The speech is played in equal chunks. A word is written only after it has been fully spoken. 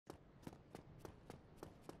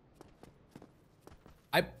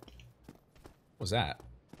What was that?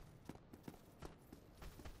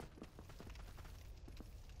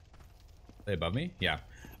 Are they above me? Yeah.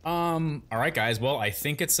 All right, guys. Well, I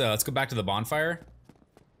think it's let's go back to the bonfire.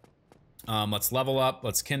 Let's level up.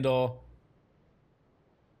 Let's kindle.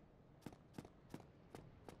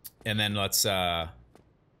 And then let's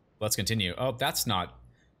continue. Oh, that's not,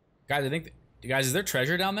 guys. I think, guys, is there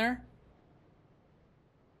treasure down there?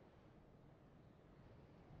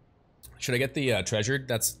 Should I get the treasure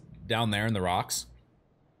that's down there in the rocks?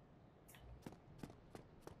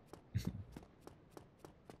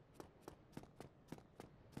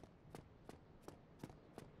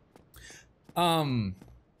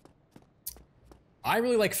 I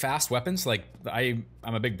really like fast weapons. Like I'm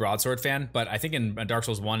a big broadsword fan, but I think in Dark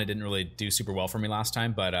Souls 1 it didn't really do super well for me last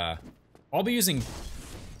time. But I'll be using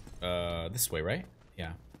this way, right?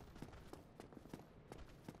 Yeah.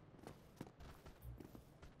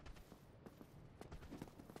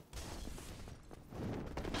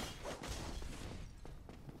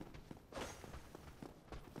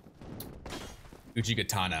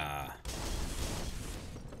 Uchigatana.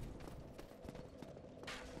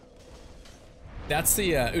 That's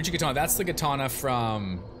the Uchigatana. That's the katana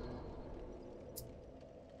from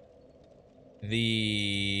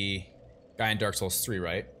the guy in Dark Souls 3,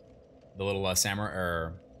 right? The little samurai,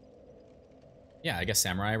 or yeah, I guess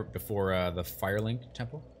samurai before the Firelink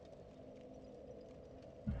temple.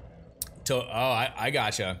 I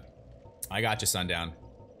gotcha. I gotcha, Sundown.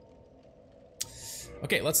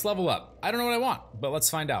 Okay, let's level up. I don't know what I want, but let's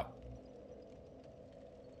find out.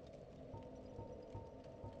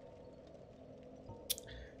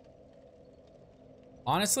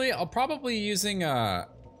 Honestly, I'll probably using again,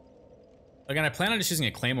 I plan on just using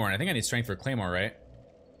a claymore, and I think I need strength for a claymore, right?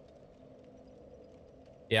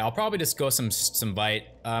 Yeah, I'll probably just go some bite.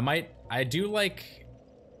 I do like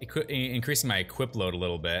increasing my equip load a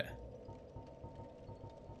little bit.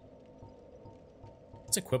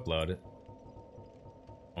 What's equip load?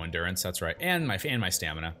 Oh, endurance, that's right. And my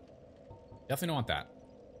stamina. Definitely don't want that.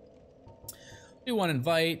 Do one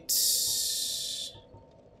invite.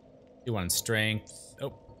 Do one in strength.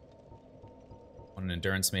 Oh. One in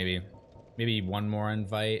endurance, maybe. Maybe one more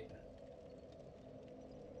invite.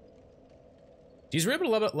 Geez, we're able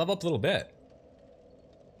to level up a little bit.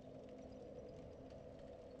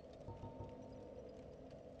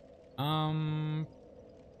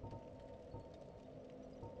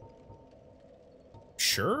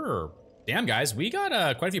 Sure. Damn, guys, we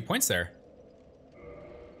got quite a few points there.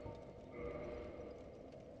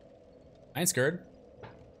 I ain't scared.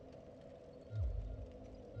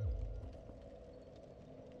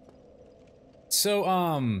 So,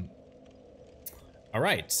 all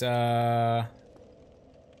right,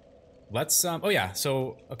 let's, oh yeah,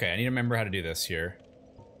 so, okay, I need to remember how to do this here.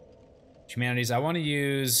 Humanities, I want to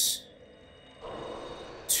use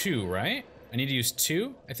 2, right? I need to use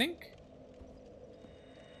 2, I think?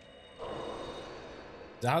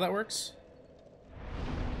 Is that how that works?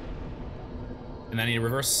 And then I need to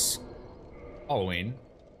reverse Halloween.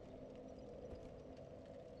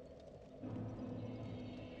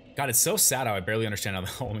 God, it's so sad how I barely understand how the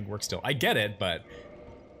Halloween works still. I get it, but...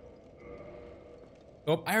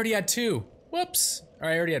 Oh, I already had 2. Whoops. Or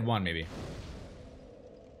I already had 1, maybe.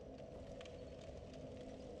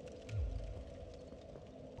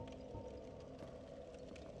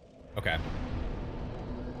 Okay.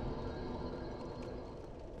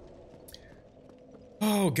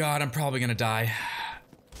 Oh God, I'm probably gonna die.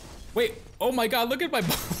 Wait, oh my God, look at my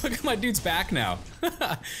look at my dude's back now.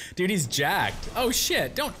 Dude, he's jacked. Oh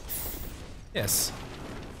shit, don't. Yes.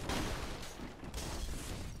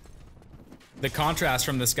 The contrast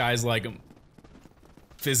from this guy's like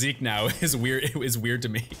physique now is weird. It was weird to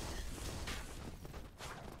me.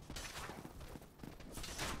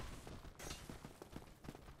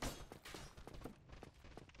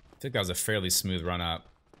 I think that was a fairly smooth run up.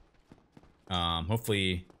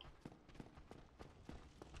 Hopefully.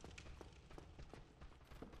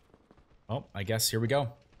 Oh, I guess here we go.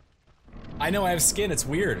 I know I have skin, it's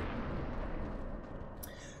weird.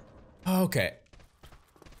 Okay.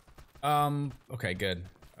 Okay, good.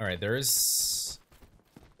 All right, there is...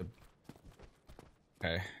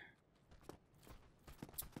 Okay.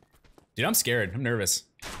 Dude, I'm scared, I'm nervous.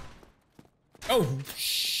 Oh,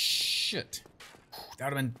 shit. That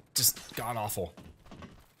would've been just god-awful.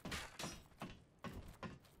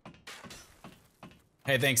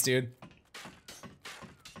 Hey, thanks, dude.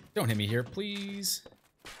 Don't hit me here, please.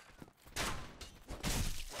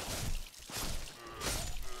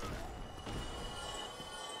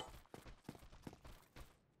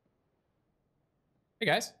 Hey,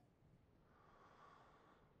 guys.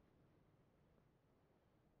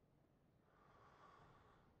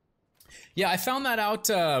 Yeah, I found that out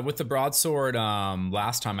with the broadsword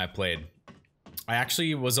last time I played. I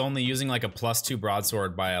actually was only using like a +2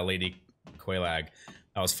 broadsword by a Lady Quelaag.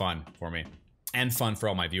 That was fun for me. And fun for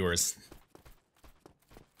all my viewers.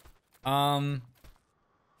 Alright,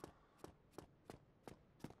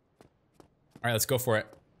 let's go for it.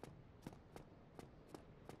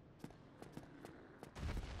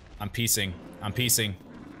 I'm piecing. I'm piecing.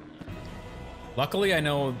 Luckily, I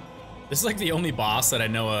know... This is like the only boss that I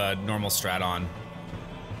know a normal strat on.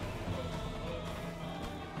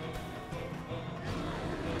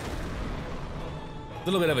 A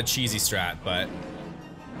little bit of a cheesy strat, but...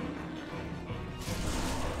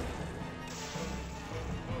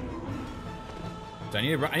 So I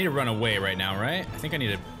need to run away right now, right? I think I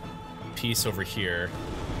need a piece over here.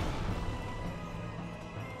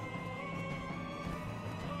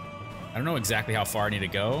 I don't know exactly how far I need to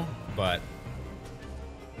go, but...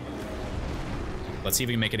 Let's see if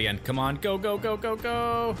we can make it again. Come on, go, go, go, go,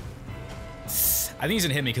 go! I think he's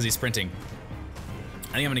gonna hit me because he's sprinting.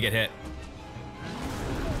 I think I'm gonna get hit.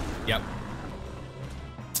 Yep.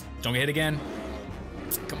 Don't get hit again.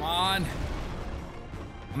 Come on.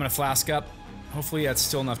 I'm gonna flask up. Hopefully that's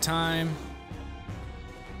still enough time.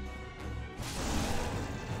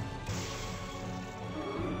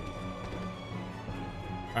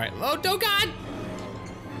 Alright, load, oh god!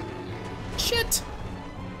 Shit!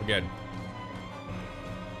 We're good.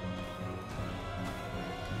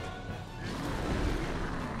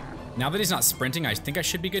 Now that he's not sprinting, I think I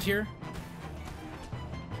should be good here.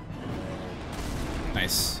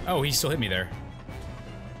 Nice. Oh, he still hit me there.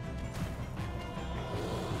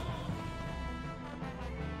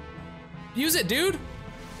 Use it, dude!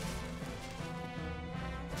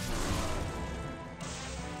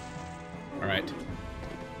 Alright.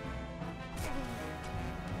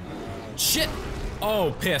 Shit!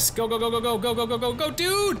 Oh, piss. Go, go, go, go, go, go, go, go, go, go,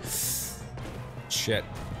 dude! Shit.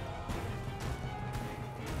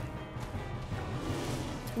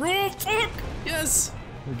 Roll, fuck! Yes!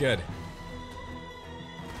 We're good.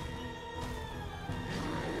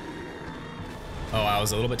 Oh, I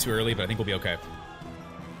was a little bit too early, but I think we'll be okay.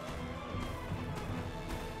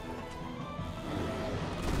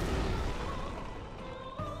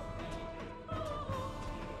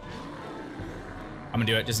 I'm gonna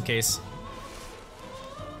do it just in case.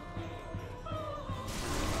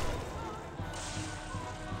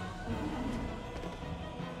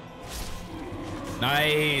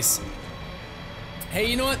 Nice. Hey,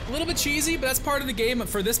 you know what? A little bit cheesy, but that's part of the game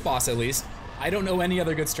for this boss at least. I don't know any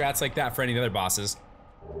other good strats like that for any of the other bosses.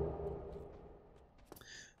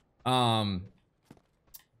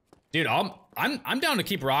 Dude, I'm down to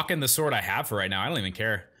keep rocking the sword I have for right now. I don't even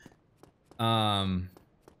care.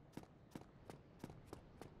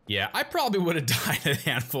 Yeah, I probably would have died a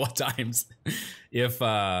handful of times if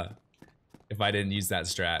I didn't use that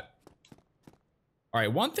strat. All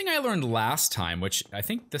right, one thing I learned last time, which I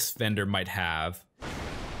think this vendor might have,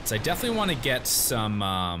 is I definitely want to get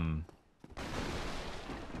some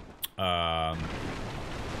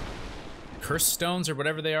curse stones or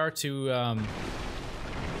whatever they are to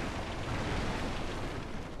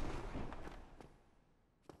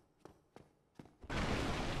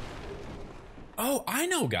Oh, I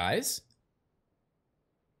know, guys.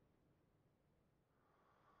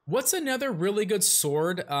 What's another really good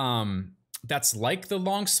sword that's like the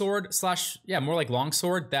long sword slash, yeah, more like long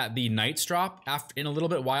sword that the knights drop after in a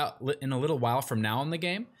little while from now in the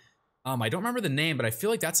game? I don't remember the name, but I feel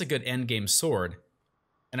like that's a good end game sword,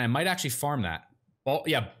 and I might actually farm that.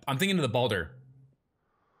 Yeah, I'm thinking of the Balder.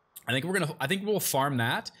 I think we'll farm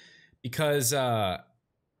that because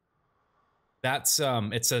that's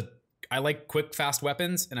I like quick, fast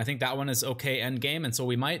weapons, and I think that one is okay end game, and so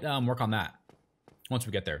we might work on that once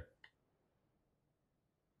we get there.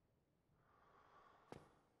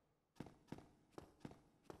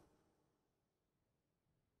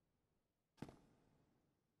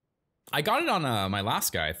 I got it on my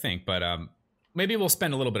last guy, I think, but maybe we'll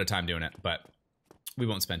spend a little bit of time doing it, but we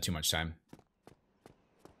won't spend too much time.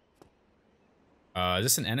 Is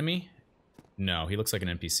this an enemy? No, he looks like an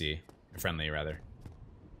NPC. A friendly, rather.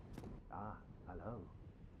 Ah, hello.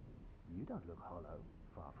 You don't look hollow,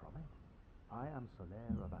 far from it. I am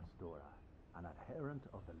Solaire of Astora, an adherent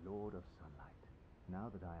of the Lord of Sunlight.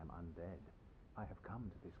 Now that I am undead, I have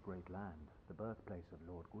come to this great land, the birthplace of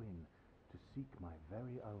Lord Gwyn, to seek my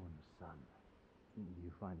very own son.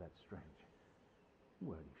 You find that strange?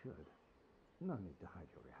 Well, you should. No need to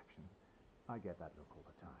hide your reaction. I get that look all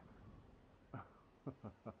the time.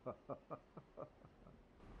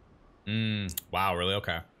 Wow, really?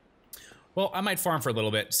 Okay. Well, I might farm for a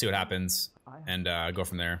little bit, see what happens, and go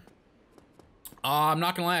from there. I'm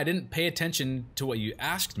not gonna lie, I didn't pay attention to what you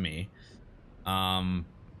asked me. But I'm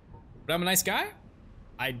a nice guy.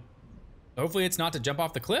 Hopefully it's not to jump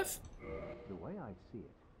off the cliff. The way I see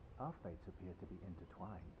it, our fates appear to be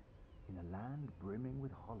intertwined. In a land brimming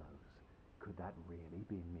with hollows, could that really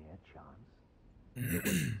be mere chance? What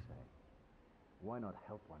do you say? Why not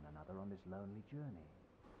help one another on this lonely journey?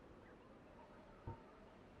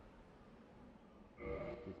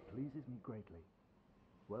 This pleases me greatly.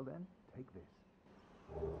 Well then, take this.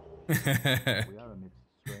 We are amidst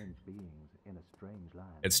strange beings in a strange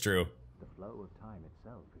land. It's true. The flow of time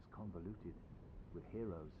itself is convoluted, with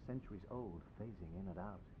heroes centuries old phasing in and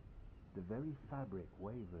out. The very fabric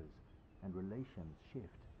wavers, and relations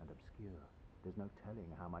shift and obscure. There's no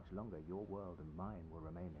telling how much longer your world and mine will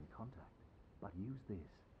remain in contact. But use this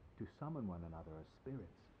to summon one another as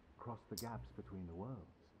spirits, cross the gaps between the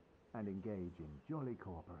worlds, and engage in jolly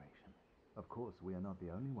cooperation. Of course, we are not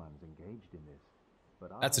the only ones engaged in this,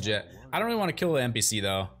 but that's a jet. I don't really want to kill the NPC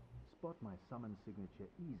though. Spot my summon signature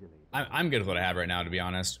easily. I'm good with what I have right now, to be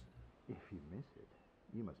honest. If you miss it,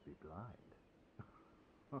 you must be blind.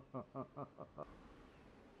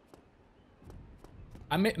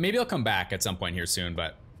 Maybe I'll come back at some point here soon,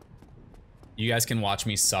 but you guys can watch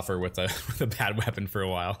me suffer with a with a bad weapon for a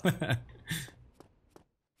while.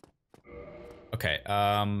 Okay.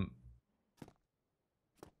 I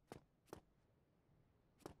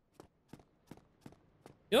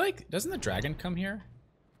feel like, doesn't the dragon come here?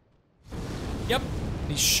 Yep,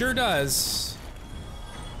 he sure does.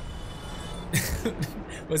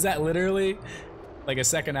 Was that literally like a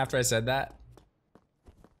second after I said that?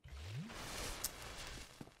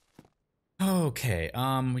 Okay,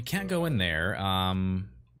 we can't go in there.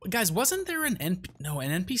 Guys, wasn't there an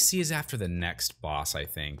NPC is after the next boss, I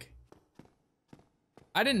think.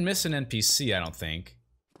 I didn't miss an NPC, I don't think.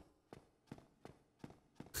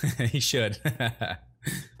 He should.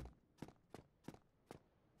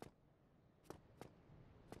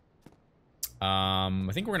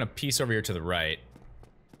 I think we're gonna piece over here to the right.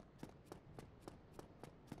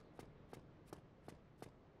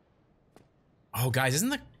 Oh, guys, isn't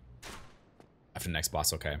the... After the next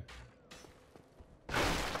boss, okay.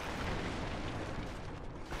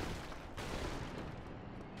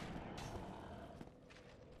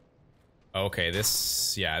 Okay,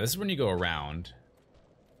 this... Yeah, this is when you go around.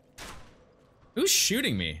 Who's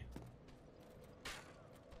shooting me?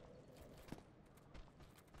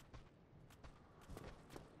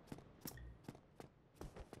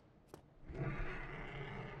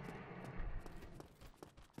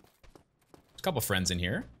 A couple friends in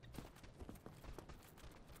here.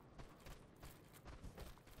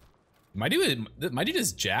 My dude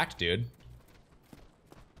is jacked, dude.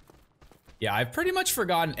 Yeah, I've pretty much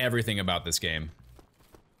forgotten everything about this game.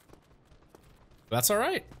 But that's all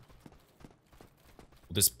right.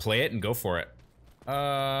 We'll just play it and go for it.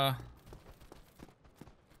 Are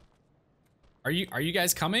you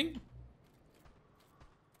guys coming?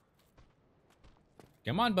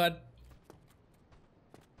 Come on, bud.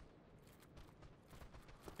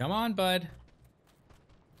 Come on, bud.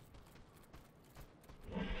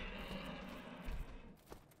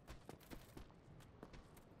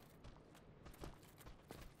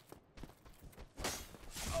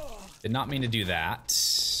 Did not mean to do that.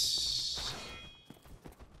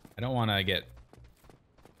 I don't want to get...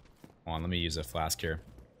 Hold on, let me use a flask here.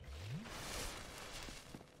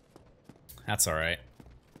 That's all right.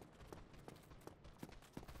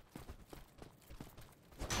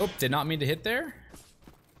 Oh, did not mean to hit there.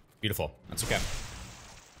 Beautiful. That's okay.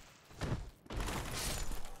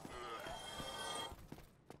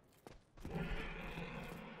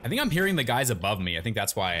 I think I'm hearing the guys above me. I think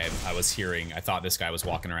that's why I was hearing. I thought this guy was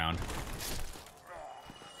walking around.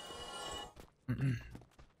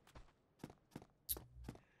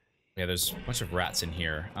 Yeah, there's a bunch of rats in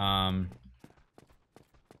here. Yeah,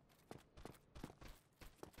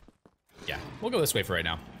 we'll go this way for right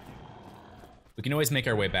now. We can always make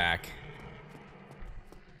our way back.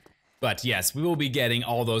 But yes, we will be getting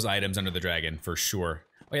all those items under the dragon for sure.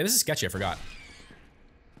 Oh yeah, this is sketchy, I forgot.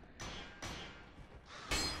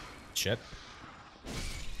 Shit.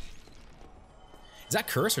 Is that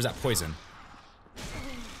curse or is that poison?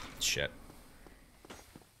 Shit.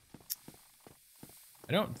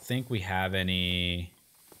 I don't think we have any...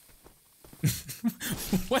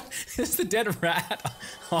 What? Is the dead rat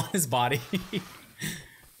on his body?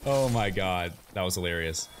 Oh my god, that was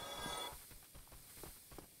hilarious.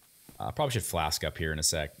 Probably should flask up here in a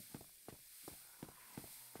sec.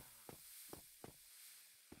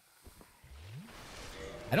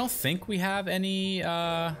 I don't think we have any,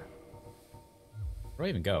 where do I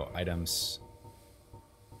even go? Items.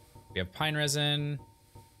 We have pine resin.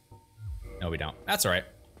 No, we don't. That's all right.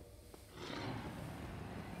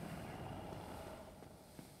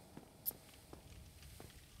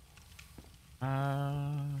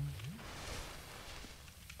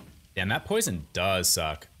 Damn, that poison does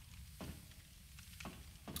suck.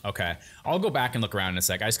 Okay, I'll go back and look around in a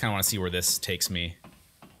sec. I just kind of want to see where this takes me.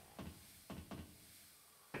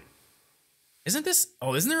 Isn't this...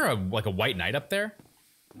 Oh, isn't there like a white knight up there?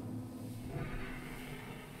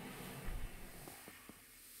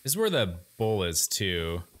 This is where the bull is,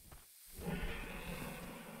 too.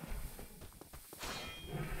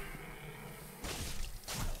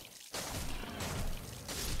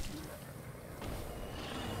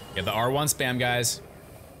 Yeah, the R1 spam, guys.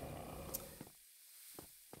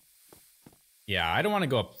 Yeah, I don't want to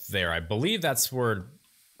go up there. I believe that's where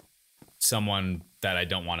someone that I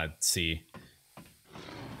don't want to see.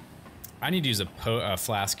 I need to use a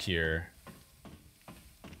flask here.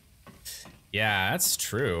 Yeah, that's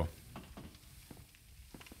true.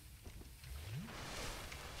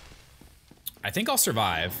 I think I'll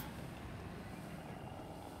survive.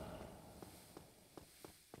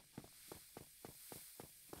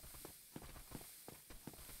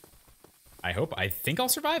 I think I'll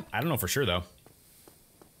survive. I don't know for sure, though.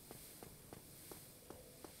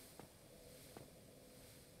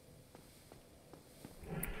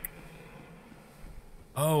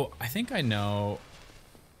 Oh, I think I know.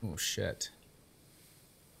 Oh, shit.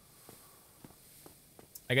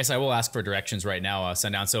 I guess I will ask for directions right now,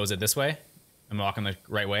 Sundown. So is it this way? I'm walking the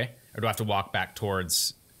right way? Or do I have to walk back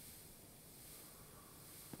towards...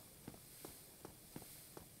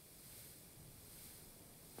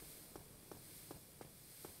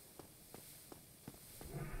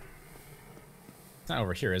 It's not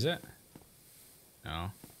over here, is it?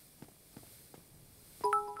 No.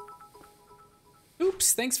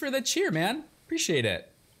 Oops, thanks for the cheer, man. Appreciate it.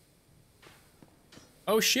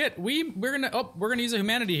 Oh shit, we're gonna use a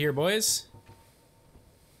humanity here, boys.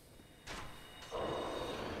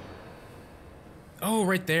 Oh,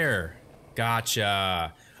 right there.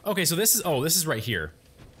 Gotcha. Okay, so this is right here.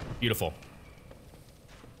 Beautiful.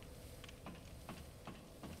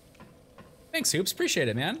 Thanks, Hoops. Appreciate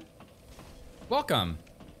it, man. Welcome.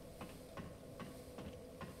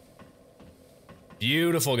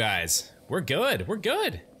 Beautiful, guys. We're good. We're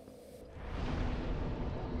good.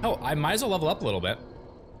 Oh, I might as well level up a little bit.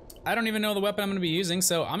 I don't even know the weapon I'm going to be using,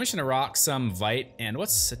 so I'm just going to rock some Vite. And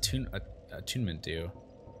what's attunement do?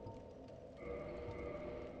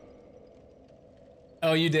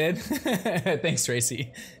 Oh, you did? Thanks,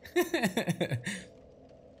 Tracy.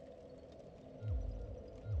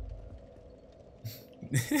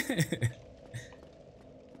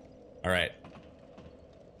 All right.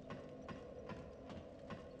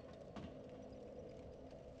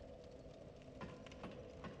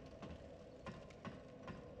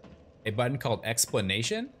 A button called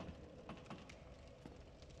explanation?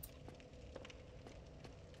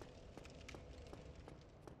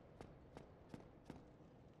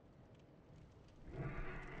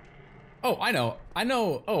 Oh, I know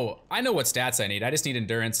what stats I need. I just need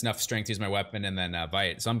endurance, enough strength to use my weapon, and then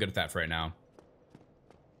Vite. So I'm good with that for right now.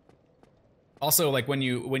 Also, like when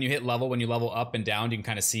you hit level, when you level up and down, you can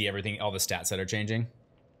kind of see everything, all the stats that are changing.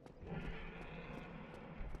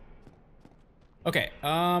 Okay,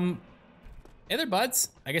 hey there, buds.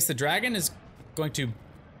 I guess the dragon is going to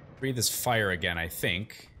breathe his fire again, I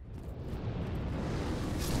think.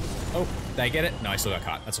 Oh, did I get it? No, I still got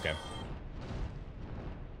caught. That's okay.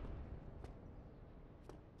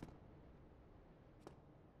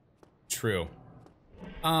 True.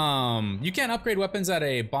 You can't upgrade weapons at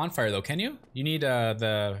a bonfire though, can you? You need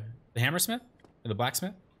the hammersmith or the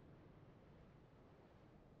blacksmith.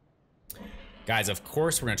 Guys, of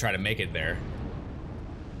course we're gonna try to make it there.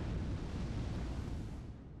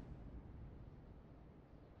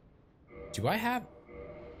 Do I have?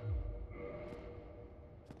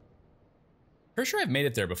 Pretty sure I've made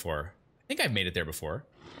it there before. I think I've made it there before.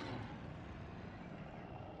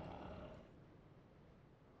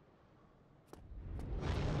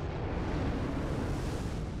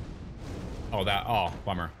 Oh,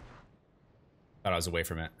 bummer. Thought I was away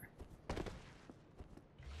from it. Of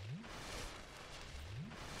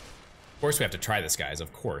course we have to try this, guys,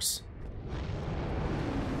 of course.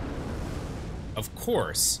 Of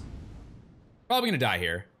course. Probably gonna die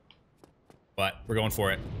here, but we're going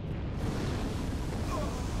for it.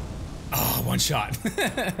 Oh, one shot.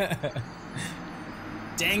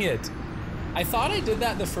 Dang it. I thought I did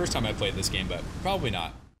that the first time I played this game, but probably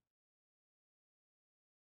not.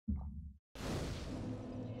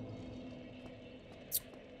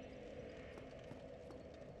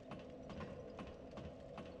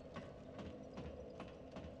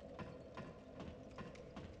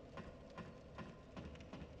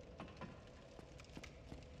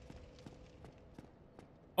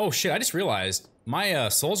 Oh shit, I just realized my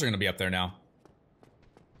souls are gonna be up there now.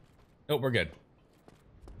 Oh, we're good.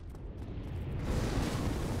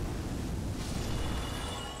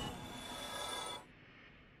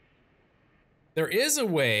 There is a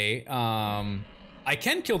way, I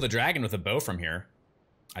can kill the dragon with a bow from here.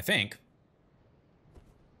 I think.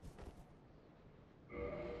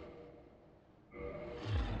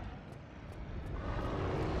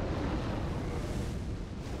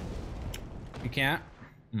 You can't?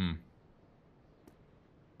 I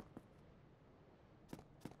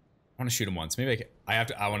want to shoot him once. Maybe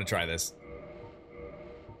I want to try this.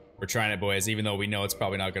 We're trying it, boys, even though we know it's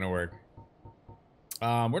probably not going to work.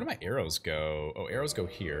 Where do my arrows go? Oh, arrows go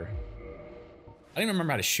here. I don't even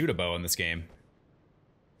remember how to shoot a bow in this game.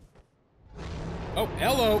 Oh,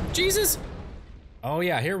 hello, Jesus! Oh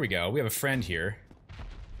yeah, here we go. We have a friend here.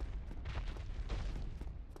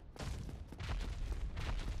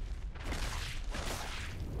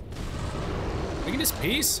 We can just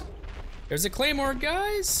peace. There's a claymore,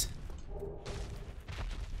 guys.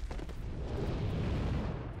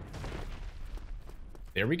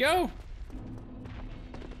 There we go.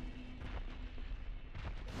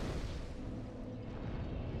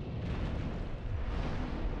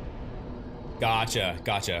 Gotcha,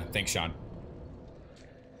 gotcha. Thanks, Sean.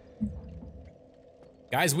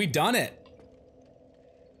 Guys, we done it.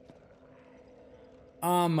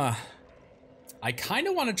 I kind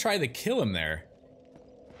of want to try to kill him there.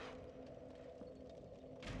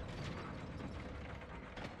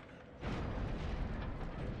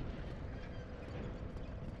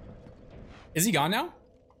 Is he gone now?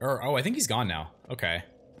 Or, oh, I think he's gone now. Okay.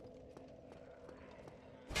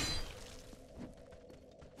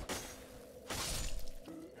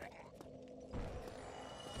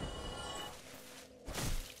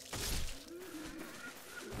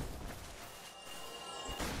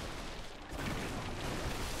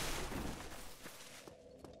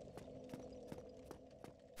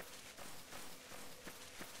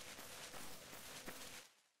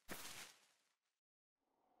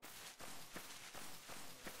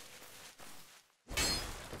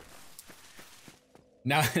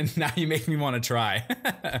 Now you make me want to try.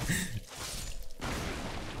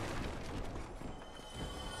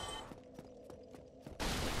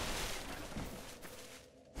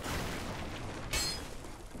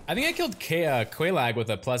 I think I killed Qualag with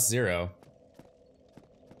a +0.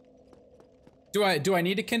 Do I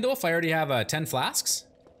need to kindle if I already have 10 flasks?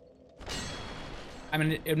 I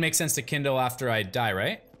mean, it makes sense to kindle after I die,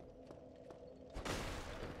 right?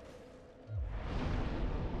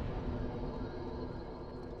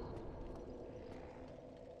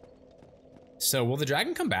 So will the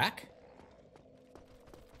dragon come back?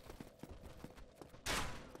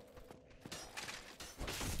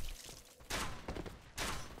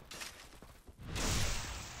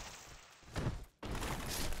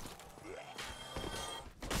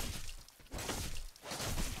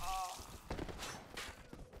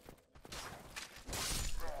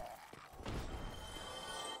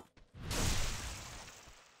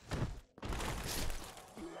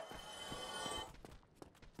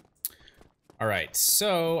 All right,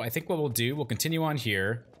 so I think what we'll do, we'll continue on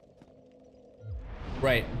here.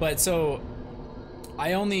 Right, but so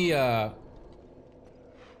I only, right,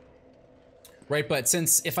 but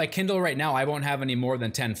since if I kindle right now, I won't have any more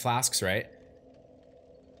than 10 flasks, right?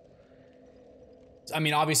 I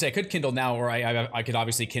mean, obviously I could kindle now, or I could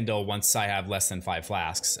obviously kindle once I have less than 5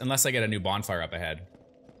 flasks, unless I get a new bonfire up ahead.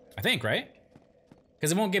 I think, right?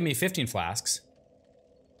 Because it won't give me 15 flasks.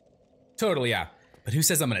 Totally, yeah. But who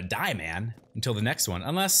says I'm gonna die, man? Until the next one,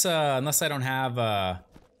 unless I don't have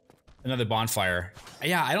another bonfire.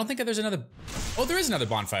 Yeah, I don't think that there's another. Oh, there is another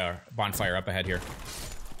bonfire up ahead here,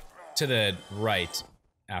 to the right.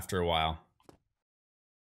 After a while.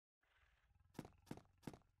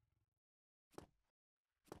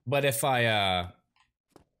 But if I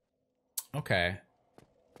okay.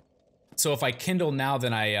 So if I kindle now,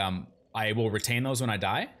 then I will retain those when I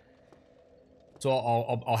die. So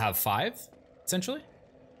I'll have 5 essentially.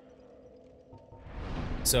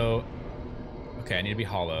 So, okay, I need to be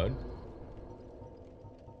hollowed.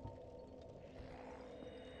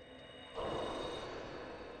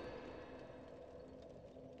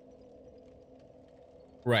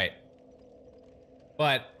 Right.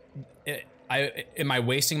 But am I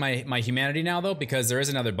wasting my humanity now though? Because there is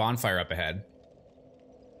another bonfire up ahead.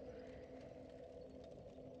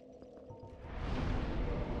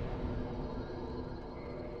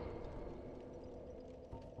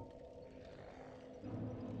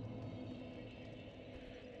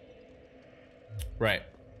 Right.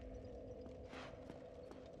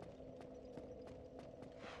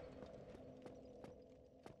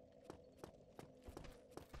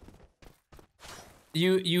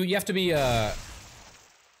 You have to be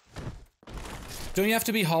don't you have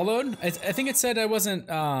to be hollowed? I think it said I wasn't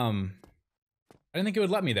I didn't think it would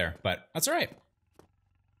let me there, but that's all right.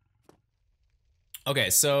 Okay,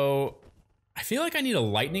 so I feel like I need a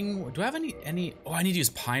lightning. Do I have any? Oh, I need to use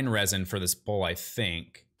pine resin for this bowl, I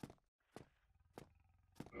think.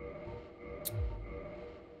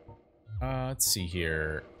 Let's see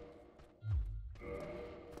here.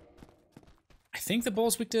 I think the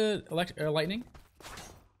bowl's weak to lightning.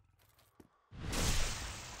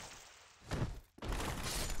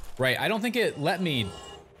 Right, I don't think it let me.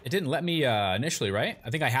 It didn't let me initially, right? I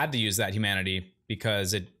think I had to use that humanity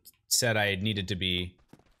because it said I needed to be.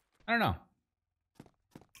 I don't know.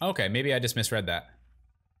 Okay, maybe I just misread that.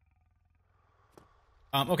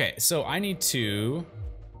 Okay, so I need to.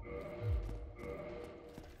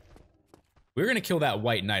 We're gonna kill that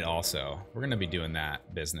white knight also. We're gonna be doing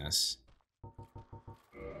that business. I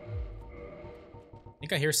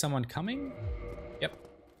think I hear someone coming. Yep.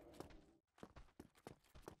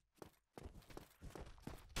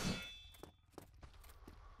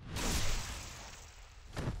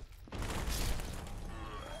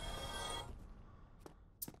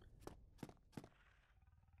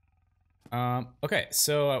 Okay,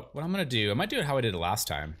 so what I'm gonna do, I might do it how I did it last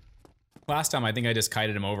time. Last time, I think I just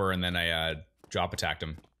kited him over and then I drop attacked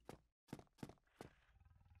him.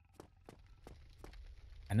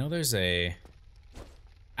 I know there's a...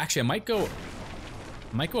 Actually, I might go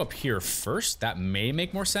up here first. That may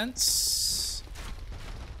make more sense.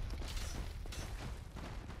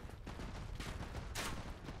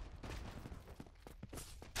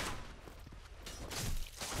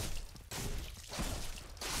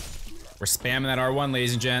 We're spamming that R1,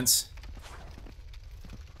 ladies and gents.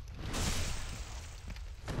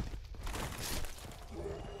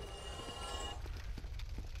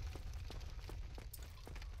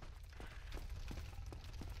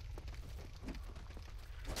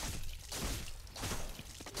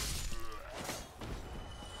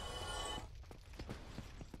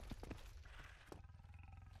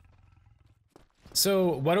 So,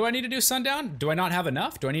 what do I need to do, Sundown? Do I not have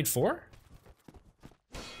enough? Do I need 4?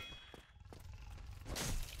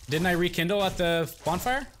 Didn't I rekindle at the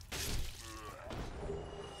bonfire?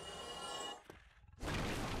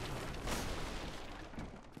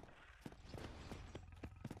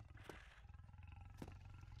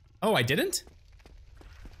 Oh, I didn't?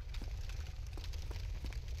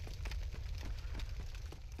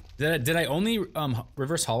 Did I only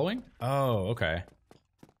reverse hollowing? Oh, okay.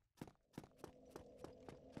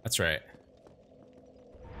 That's right.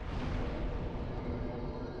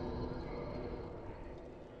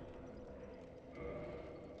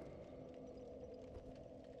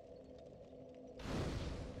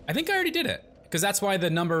 I think I already did it, because that's why the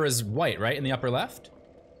number is white, right, in the upper left?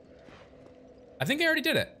 I think I already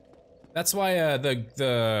did it. That's why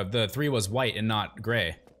the 3 was white and not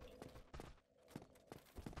gray.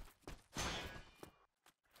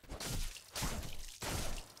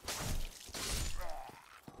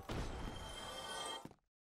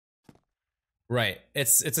 Right.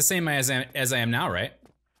 It's the same as I am now, right?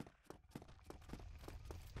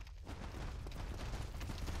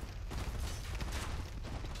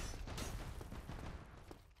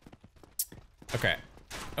 Okay.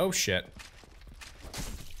 Oh shit.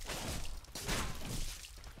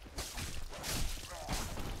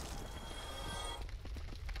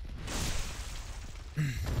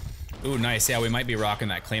 Ooh, nice. Yeah, we might be rocking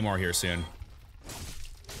that claymore here soon.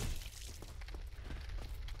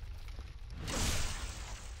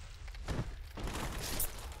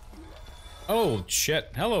 Oh shit.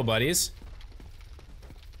 Hello, buddies.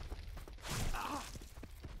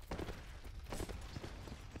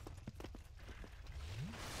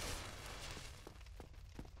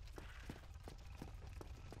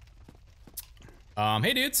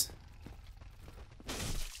 Hey dudes.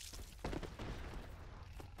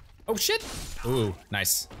 Oh shit. Ooh,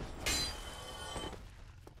 nice.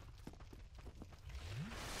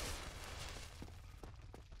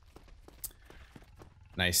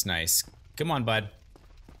 Nice, nice. Come on, bud.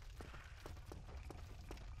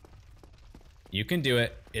 You can do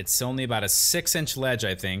it. It's only about a 6-inch ledge,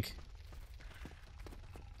 I think.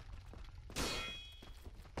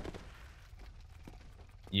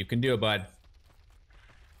 You can do it, bud.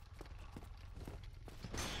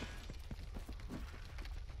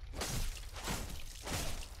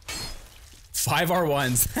 Five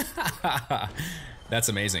R1s. That's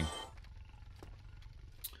amazing. All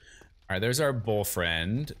right, there's our bull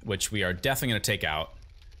friend, which we are definitely going to take out.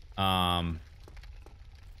 Oh,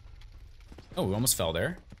 we almost fell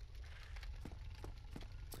there.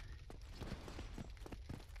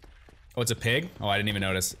 Oh, it's a pig? Oh, I didn't even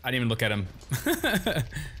notice. I didn't even look at him.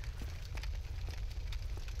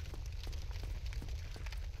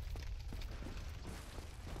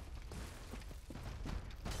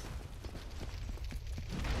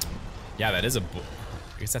 Yeah, that is a boar.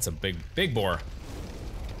 I guess that's a big boar.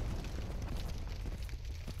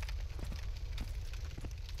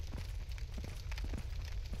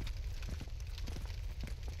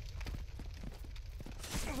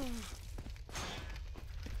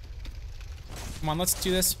 Come on, let's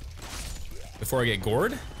do this before I get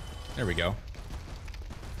gored. There we go.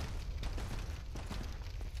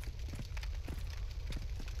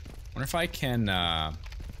 Wonder if I can,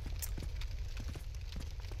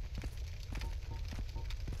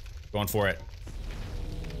 going for it.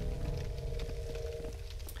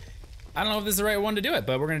 I don't know if this is the right one to do it,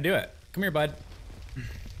 but we're gonna do it. Come here, bud.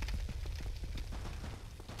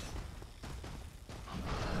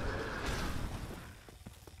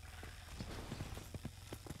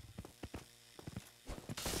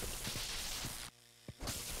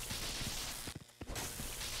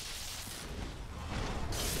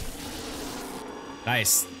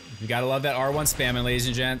 Nice. You gotta love that R1 spamming, ladies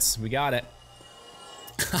and gents. We got it.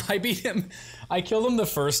 I beat him. I killed him the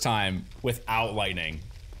first time without lightning.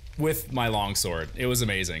 With my longsword. It was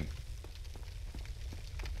amazing.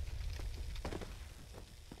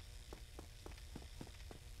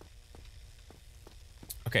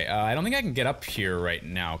 Okay, I don't think I can get up here right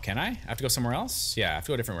now, can I? I have to go somewhere else? Yeah, I have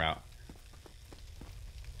to go a different route.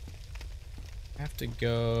 I have to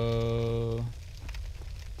go...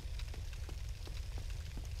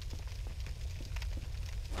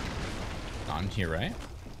 on here, right?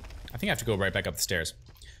 I think I have to go right back up the stairs.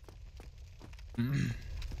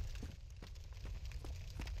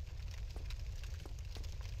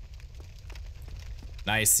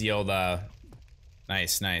 Nice, the old,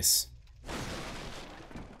 nice. There's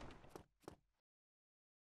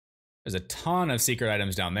a ton of secret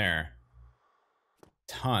items down there.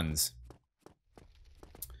 Tons.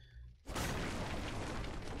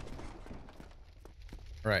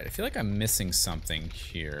 Right, I feel like I'm missing something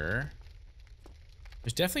here.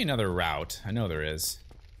 There's definitely another route. I know there is.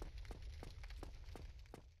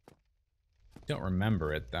 Don't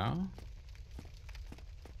remember it, though.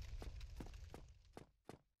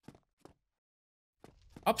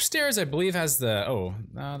 Upstairs, I believe, has the... Oh,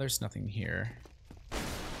 no, there's nothing here.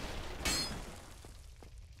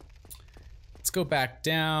 Let's go back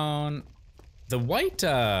down. The white,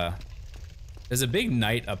 there's a big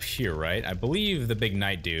knight up here, right? I believe the big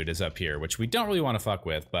knight dude is up here, which we don't really want to fuck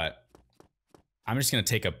with, but... I'm just gonna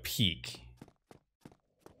take a peek.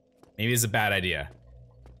 Maybe it's a bad idea.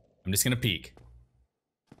 I'm just gonna peek.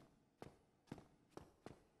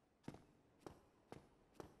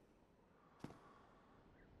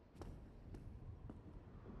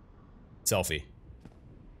 Selfie.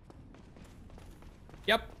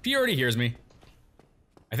 Yep, he already hears me.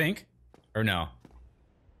 I think. Or no.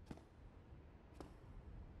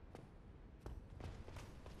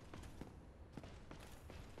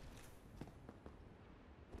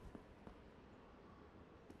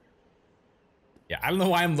 Yeah, I don't know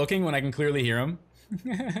why I'm looking when I can clearly hear him.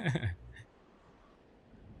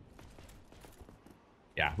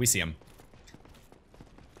 Yeah, we see him.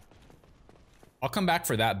 I'll come back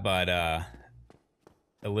for that, but a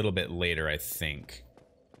little bit later, I think.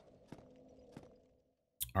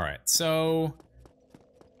 All right, so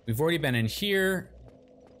we've already been in here.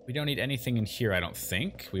 We don't need anything in here, I don't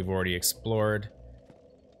think. We've already explored.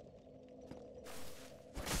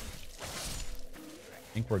 I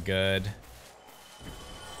think we're good.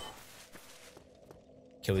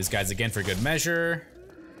 Kill these guys again for good measure.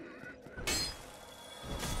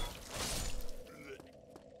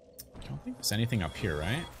 I don't think there's anything up here,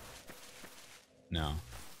 right? No.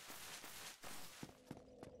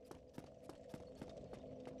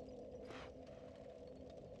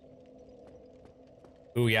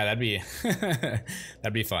 Ooh, yeah, that'd be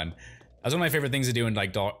that'd be fun. That's one of my favorite things to do in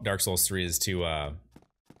like Dark Souls 3 is to all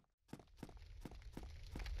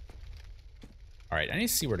right, I need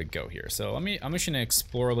to see where to go here. So I'm just gonna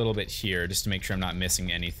explore a little bit here just to make sure I'm not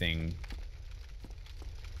missing anything.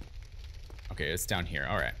 Okay, it's down here.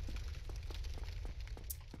 All right.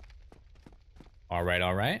 All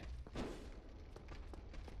right.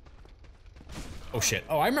 Oh shit.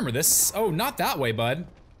 Oh, I remember this. Oh, not that way, bud.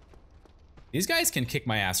 These guys can kick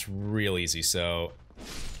my ass real easy, so...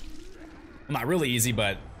 Well, not really easy,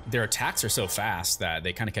 but their attacks are so fast that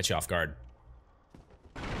they kind of catch you off guard.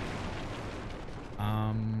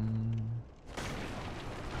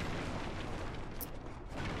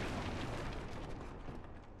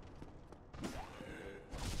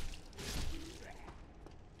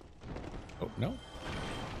 No.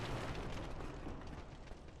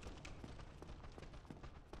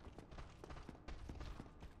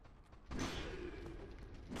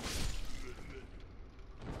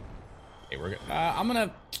 Okay, we're good. I'm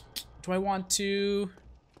gonna... Do I want to...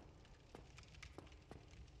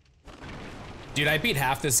 Dude, I beat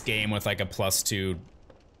half this game with like a +2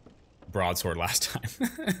 broadsword last time.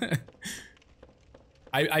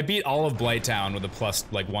 I beat all of Blighttown with a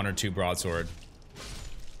 +1 or 2 broadsword.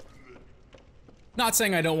 Not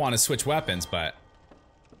saying I don't want to switch weapons, but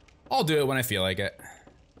I'll do it when I feel like it.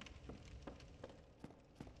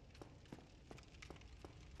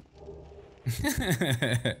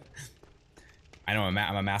 I know I'm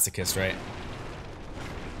a masochist, right?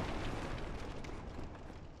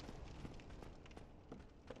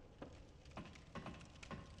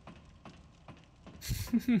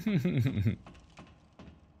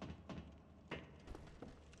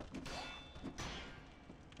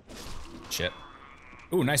 Shit.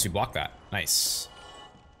 Ooh, nice, we blocked that. Nice.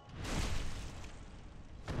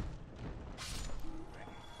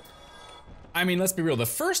 I mean, let's be real. The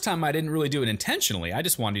first time I didn't really do it intentionally. I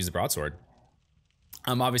just wanted to use the broadsword.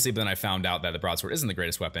 Obviously, but then I found out that the broadsword isn't the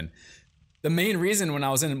greatest weapon. The main reason when I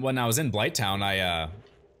was in Blighttown,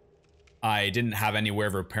 I didn't have anywhere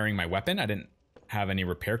of repairing my weapon. I didn't have any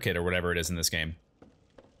repair kit or whatever it is in this game,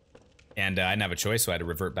 and I didn't have a choice, so I had to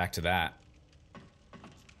revert back to that.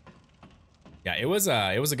 Yeah, it was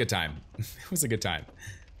a good time. It was a good time.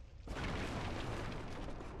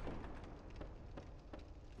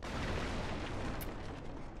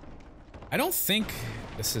 I don't think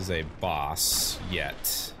this is a boss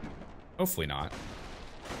yet. Hopefully not.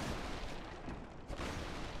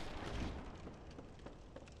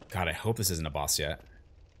 God, I hope this isn't a boss yet.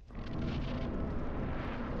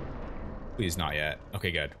 Please, not yet.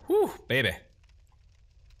 Okay, good. Whew, baby.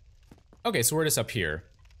 Okay, so we're just up here.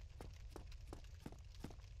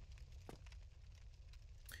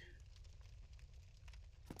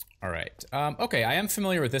 All right. Okay, I am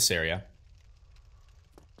familiar with this area.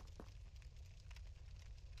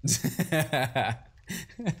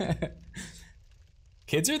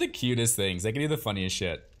 Kids are the cutest things. They can do the funniest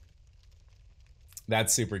shit.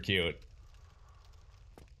 That's super cute.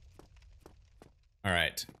 All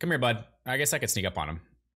right, come here, bud. I guess I could sneak up on him.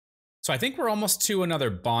 So I think we're almost to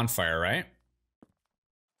another bonfire, right?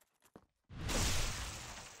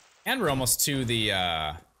 And we're almost to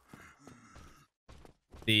the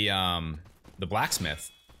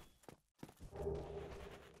blacksmith.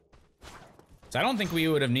 So I don't think we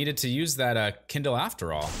would have needed to use that Kindle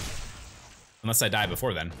after all. Unless I die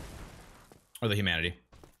before then. Or the humanity.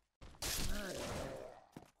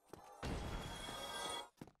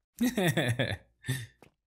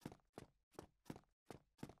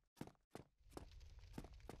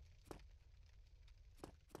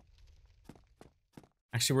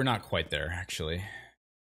 Actually, we're not quite there, actually.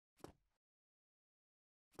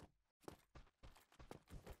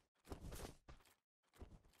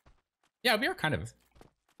 Yeah, we are kind of.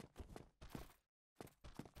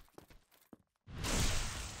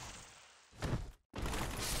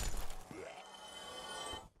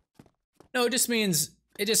 No, it just means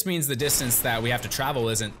the distance that we have to travel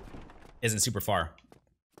isn't super far.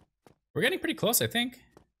 We're getting pretty close, I think.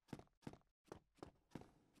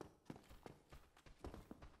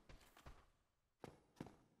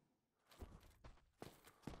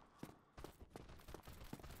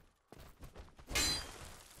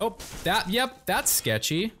 Oh, yep, that's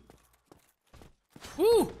sketchy.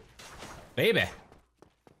 Woo! Baby.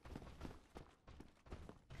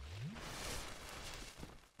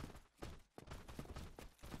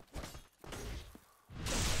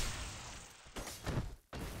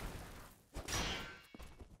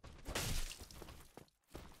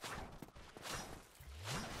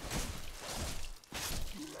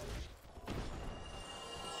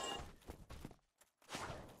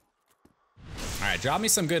 Alright, drop me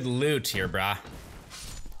some good loot here, brah.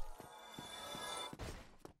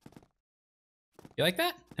 You like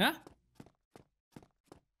that? Huh?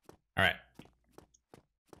 Alright.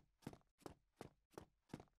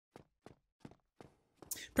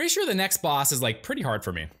 Pretty sure the next boss is like pretty hard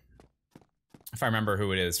for me. If I remember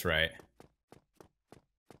who it is, right.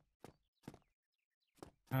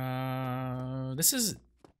 This is...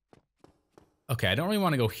 Okay, I don't really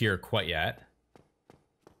want to go here quite yet.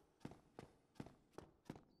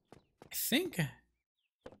 I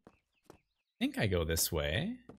think I go this way.